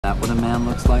a man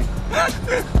looks like?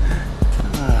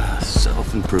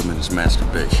 Self-improvement is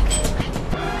masturbation.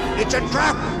 It's a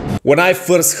trap! When I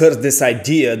first heard this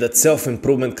idea that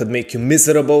self-improvement could make you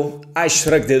miserable, I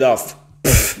shrugged it off.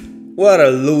 Pfft, what a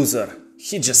loser.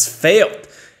 He just failed.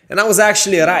 And I was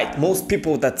actually right. Most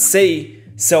people that say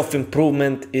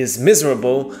self-improvement is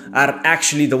miserable are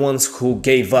actually the ones who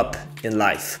gave up in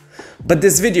life. But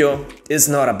this video is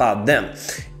not about them.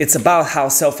 It's about how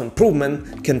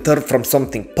self-improvement can turn from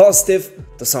something positive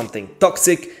to something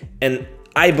toxic, and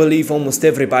I believe almost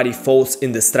everybody falls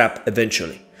in this trap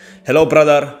eventually. Hello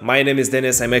brother, my name is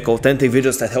Dennis. I make authentic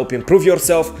videos that help you improve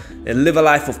yourself and live a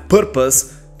life of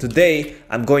purpose. Today,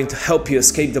 I'm going to help you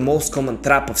escape the most common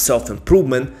trap of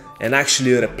self-improvement and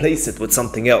actually replace it with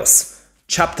something else.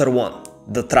 Chapter 1.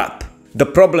 The Trap. The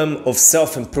problem of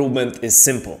self-improvement is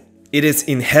simple. It is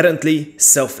inherently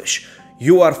selfish.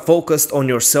 You are focused on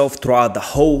yourself throughout the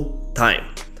whole time.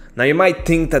 Now you might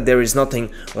think that there is nothing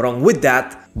wrong with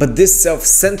that, but this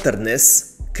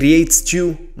self-centeredness creates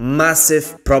two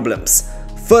massive problems.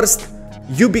 First,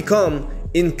 you become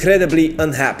incredibly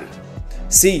unhappy.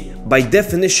 See, by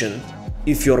definition,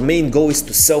 if your main goal is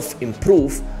to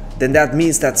self-improve, then that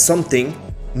means that something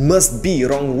must be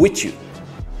wrong with you.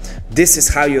 This is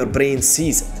how your brain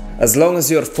sees it. As long as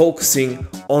you're focusing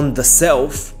on the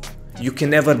self, you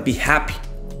can never be happy.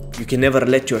 You can never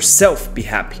let yourself be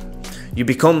happy. You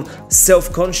become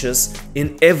self-conscious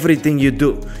in everything you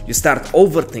do. You start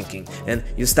overthinking and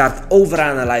you start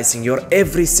overanalyzing your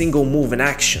every single move and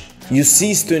action. You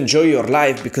cease to enjoy your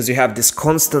life because you have this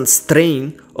constant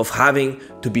strain of having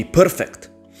to be perfect.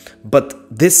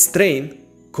 But this strain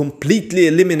completely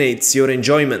eliminates your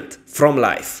enjoyment from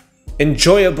life.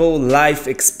 Enjoyable life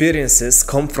experiences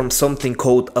come from something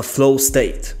called a flow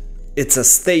state. It's a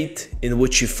state in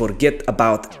which you forget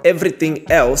about everything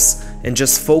else and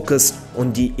just focus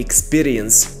on the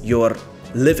experience you're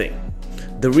living.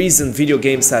 The reason video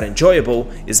games are enjoyable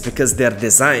is because they're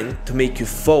designed to make you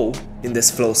fall in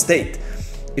this flow state.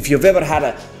 If you've ever had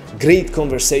a great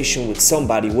conversation with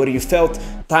somebody where you felt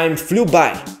time flew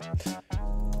by,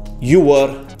 you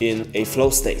were in a flow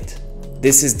state.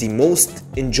 This is the most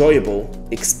enjoyable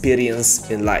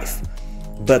experience in life,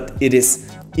 but it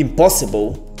is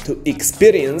impossible to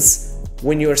experience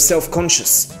when you are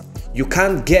self-conscious. You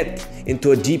can't get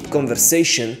into a deep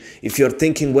conversation if you're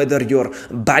thinking whether your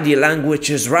body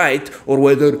language is right or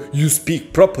whether you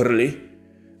speak properly.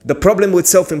 The problem with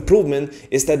self-improvement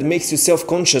is that it makes you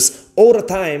self-conscious all the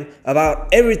time about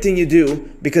everything you do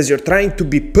because you're trying to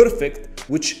be perfect,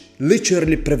 which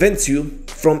literally prevents you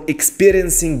from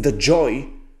experiencing the joy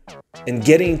and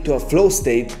getting into a flow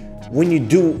state when you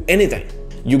do anything.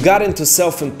 You got into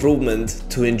self-improvement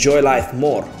to enjoy life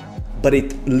more, but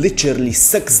it literally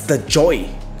sucks the joy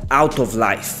out of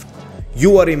life.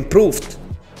 You are improved,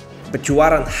 but you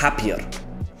aren't happier.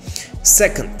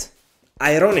 Second,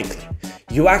 ironically,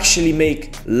 you actually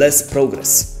make less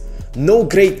progress. No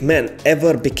great man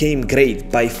ever became great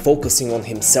by focusing on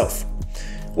himself.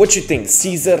 What you think,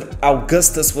 Caesar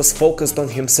Augustus was focused on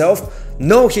himself?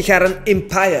 No, he had an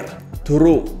empire to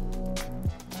rule.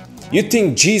 You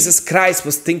think Jesus Christ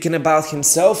was thinking about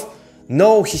himself?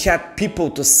 No, he had people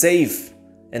to save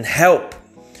and help.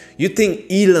 You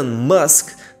think Elon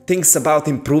Musk thinks about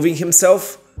improving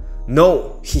himself?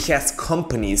 No, he has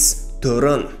companies to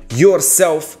run.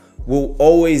 Yourself will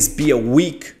always be a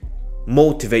weak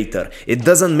motivator. It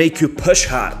doesn't make you push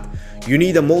hard. You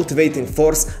need a motivating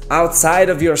force outside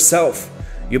of yourself.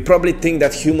 You probably think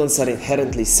that humans are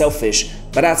inherently selfish,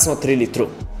 but that's not really true.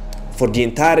 For the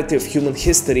entirety of human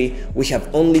history, we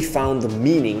have only found the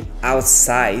meaning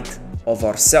outside of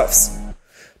ourselves.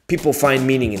 People find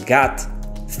meaning in God,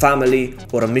 family,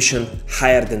 or a mission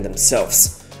higher than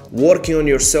themselves. Working on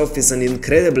yourself is an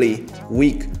incredibly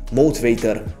weak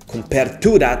motivator compared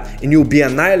to that, and you'll be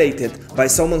annihilated by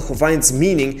someone who finds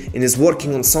meaning and is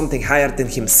working on something higher than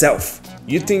himself.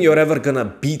 You think you're ever gonna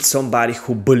beat somebody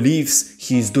who believes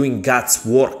he's doing God's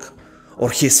work, or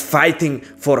he's fighting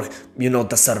for,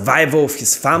 the survival of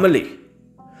his family,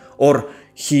 or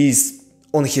he's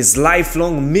on his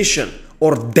lifelong mission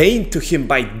ordained to him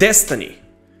by destiny?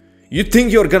 You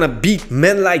think you're gonna beat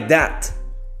men like that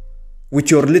with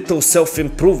your little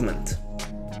self-improvement,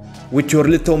 with your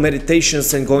little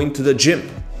meditations and going to the gym?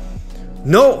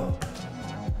 No,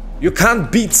 you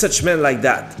can't beat such men like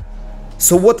that.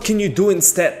 So what can you do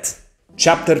instead?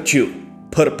 Chapter 2.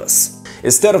 Purpose.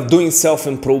 Instead of doing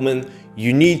self-improvement,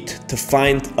 you need to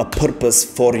find a purpose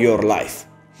for your life.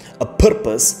 A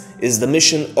purpose is the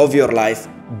mission of your life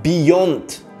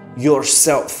beyond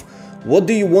yourself. What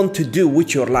do you want to do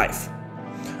with your life?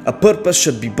 A purpose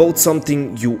should be both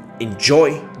something you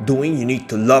enjoy doing, you need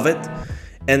to love it,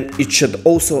 and it should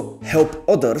also help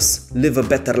others live a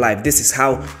better life. This is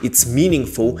how it's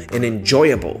meaningful and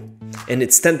enjoyable, and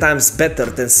it's 10 times better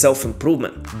than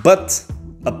self-improvement. But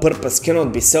a purpose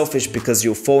cannot be selfish, because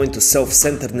you'll fall into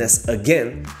self-centeredness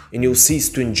again and you'll cease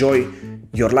to enjoy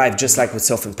your life, just like with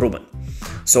self-improvement.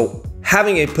 So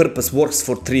having a purpose works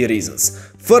for 3 reasons.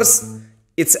 First,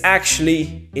 it's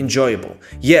actually enjoyable.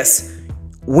 Yes,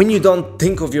 when you don't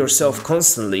think of yourself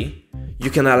constantly, you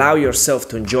can allow yourself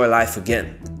to enjoy life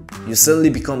again. You suddenly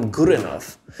become good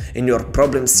enough and your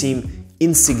problems seem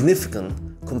insignificant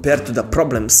compared to the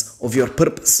problems of your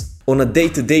purpose. On a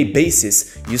day-to-day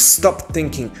basis, you stop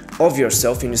thinking of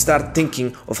yourself and you start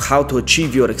thinking of how to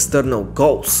achieve your external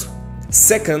goals.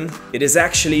 Second, it is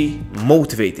actually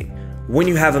motivating. When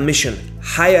you have a mission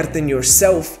higher than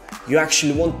yourself, you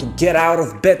actually want to get out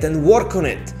of bed and work on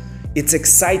it. It's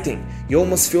exciting. You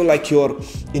almost feel like you're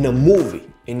in a movie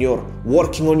and you're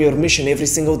working on your mission every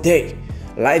single day.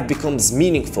 Life becomes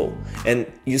meaningful and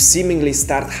you seemingly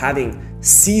start having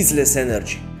ceaseless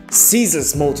energy,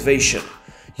 ceaseless motivation.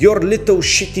 Your little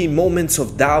shitty moments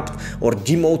of doubt or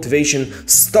demotivation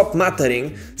stop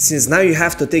mattering, since now you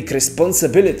have to take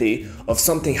responsibility of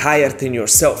something higher than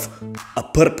yourself, a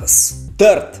purpose.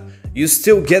 Third, you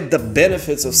still get the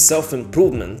benefits of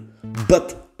self-improvement,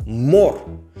 but more.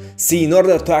 See, in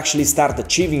order to actually start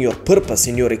achieving your purpose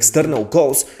and your external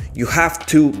goals, you have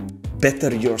to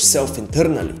better yourself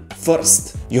internally.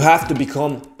 First, you have to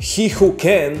become he who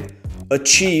can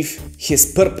achieve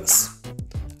his purpose.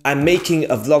 I'm making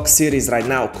a vlog series right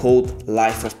now called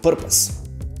Life of Purpose.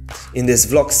 In this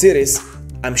vlog series,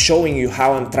 I'm showing you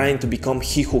how I'm trying to become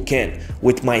he who can,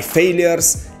 with my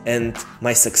failures and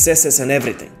my successes and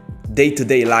everything,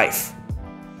 day-to-day life.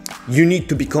 You need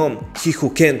to become he who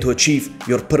can to achieve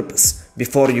your purpose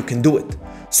before you can do it.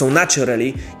 So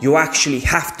naturally, you actually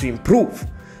have to improve.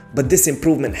 But this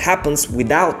improvement happens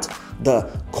without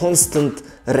the constant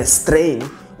restraint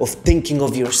of thinking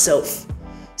of yourself.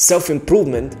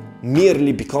 Self-improvement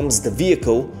merely becomes the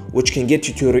vehicle which can get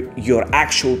you to your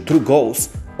actual true goals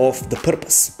of the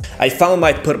purpose. I found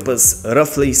my purpose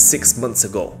roughly 6 months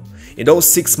ago. In those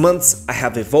 6 months, I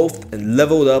have evolved and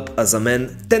leveled up as a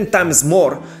man 10 times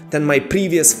more than my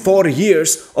previous 4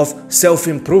 years of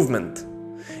self-improvement.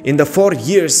 In the 4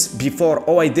 years before,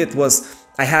 all I did was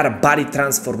I had a body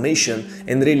transformation,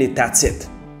 and really that's it.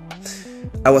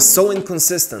 I was so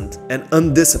inconsistent and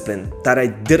undisciplined that I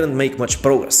didn't make much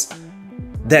progress.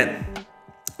 Then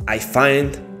I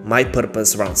find my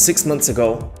purpose around 6 months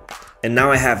ago, and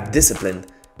now I have discipline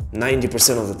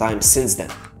 90% of the time since then.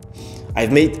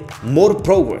 I've made more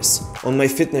progress on my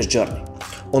fitness journey,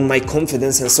 on my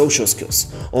confidence and social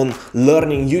skills, on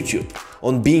learning YouTube,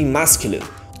 on being masculine.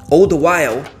 All the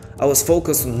while, I was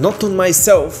focused not on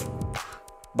myself,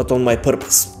 but on my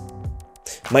purpose.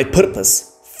 My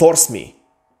purpose forced me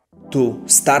to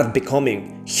start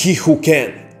becoming he who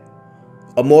can,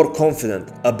 a more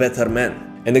confident, a better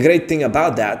man. And the great thing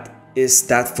about that is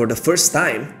that for the first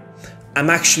time, I'm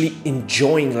actually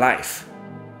enjoying life.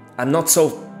 I'm not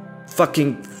so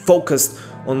fucking focused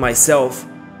on myself.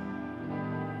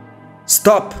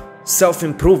 Stop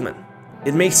self-improvement.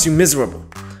 It makes you miserable.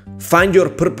 Find your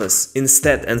purpose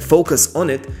instead and focus on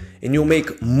it, and you'll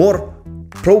make more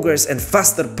progress and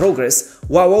faster progress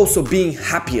while also being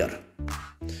happier.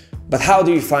 But how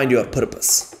do you find your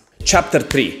purpose? Chapter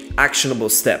 3, actionable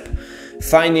step.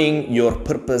 Finding your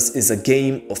purpose is a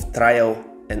game of trial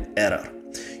and error.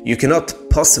 You cannot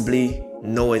possibly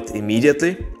know it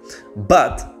immediately,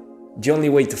 but the only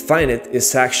way to find it is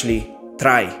to actually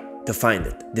try to find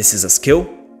it. This is a skill.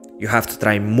 You have to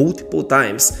try multiple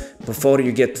times before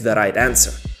you get to the right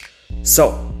answer.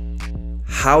 So,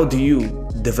 how do you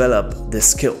develop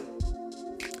this skill?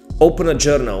 Open a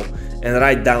journal and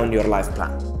write down your life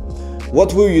plan.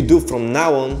 What will you do from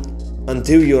now on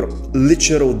until your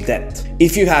literal death?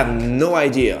 If you have no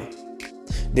idea,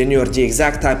 then you're the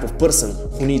exact type of person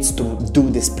who needs to do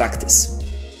this practice.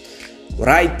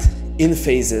 Write in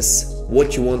phases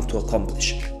what you want to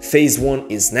accomplish. Phase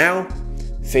 1 is now,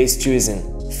 phase 2 is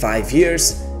in 5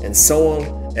 years, and so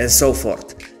on and so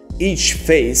forth. Each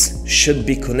phase should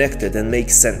be connected and make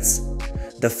sense.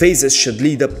 The phases should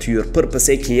lead up to your purpose,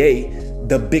 aka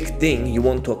the big thing you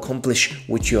want to accomplish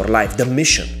with your life, the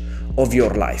mission of your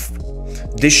life.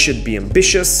 This should be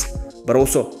ambitious, but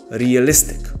also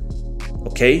realistic.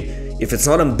 Okay? If it's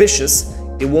not ambitious,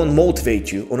 it won't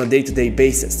motivate you on a day-to-day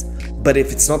basis. But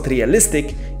if it's not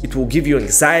realistic, it will give you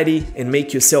anxiety and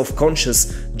make you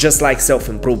self-conscious, just like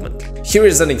self-improvement. Here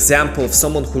is an example of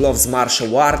someone who loves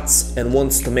martial arts and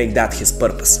wants to make that his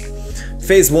purpose.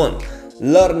 Phase 1.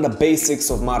 Learn the basics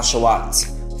of martial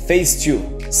arts. Phase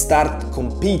 2. Start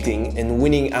competing and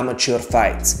winning amateur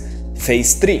fights.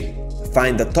 Phase 3.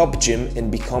 Find a top gym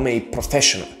and become a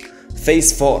professional.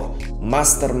 Phase 4.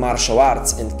 Master martial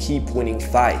arts and keep winning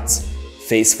fights.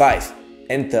 Phase 5.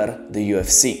 Enter the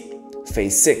UFC.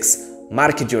 Phase 6.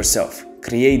 Market yourself,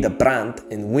 create a brand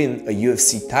and win a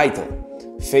UFC title.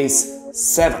 Phase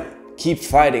 7. Keep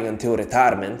fighting until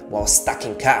retirement while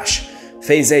stacking cash.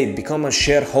 Phase 8. Become a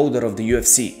shareholder of the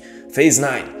UFC. Phase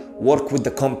 9. Work with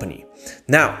the company.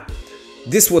 Now,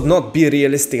 this would not be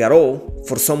realistic at all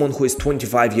for someone who is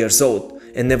 25 years old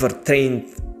and never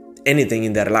trained anything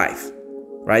in their life,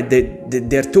 right?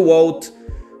 They're too old,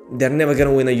 they're never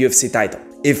gonna win a UFC title.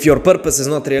 If your purpose is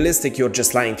not realistic, you're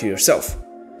just lying to yourself.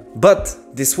 But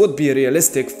this would be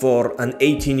realistic for an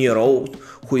 18-year-old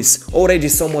who is already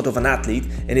somewhat of an athlete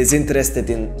and is interested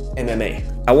in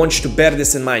MMA. I want you to bear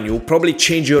this in mind. You'll probably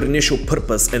change your initial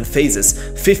purpose and phases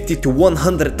 50 to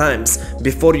 100 times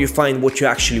before you find what you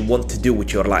actually want to do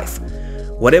with your life.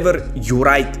 Whatever you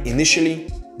write initially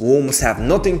will almost have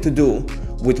nothing to do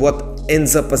with what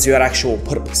ends up as your actual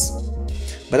purpose.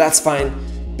 But that's fine,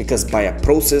 because by a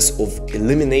process of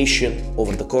elimination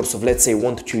over the course of, let's say,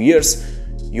 1 to 2 years,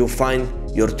 you'll find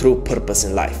your true purpose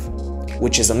in life,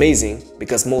 which is amazing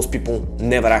because most people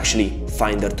never actually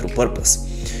find their true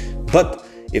purpose. But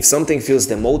if something feels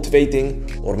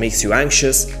demotivating or makes you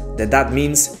anxious, then that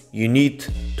means you need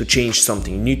to change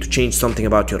something. You need to change something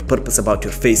about your purpose, about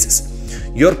your phases.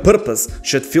 Your purpose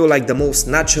should feel like the most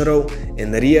natural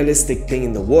and realistic thing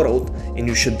in the world, and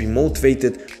you should be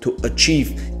motivated to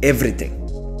achieve everything.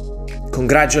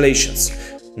 Congratulations!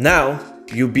 Now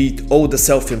you beat all the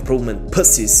self-improvement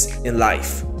pussies in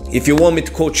life. If you want me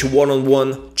to coach you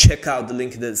one-on-one, check out the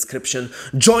link in the description.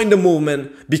 Join the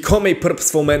movement, become a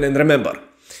purposeful man, and remember,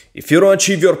 if you don't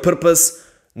achieve your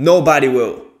purpose, nobody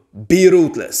will. Be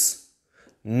ruthless.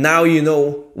 Now you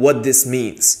know what this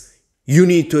means. You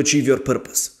need to achieve your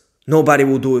purpose. Nobody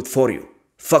will do it for you.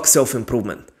 Fuck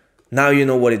self-improvement. Now you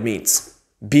know what it means.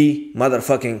 Be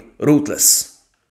motherfucking ruthless.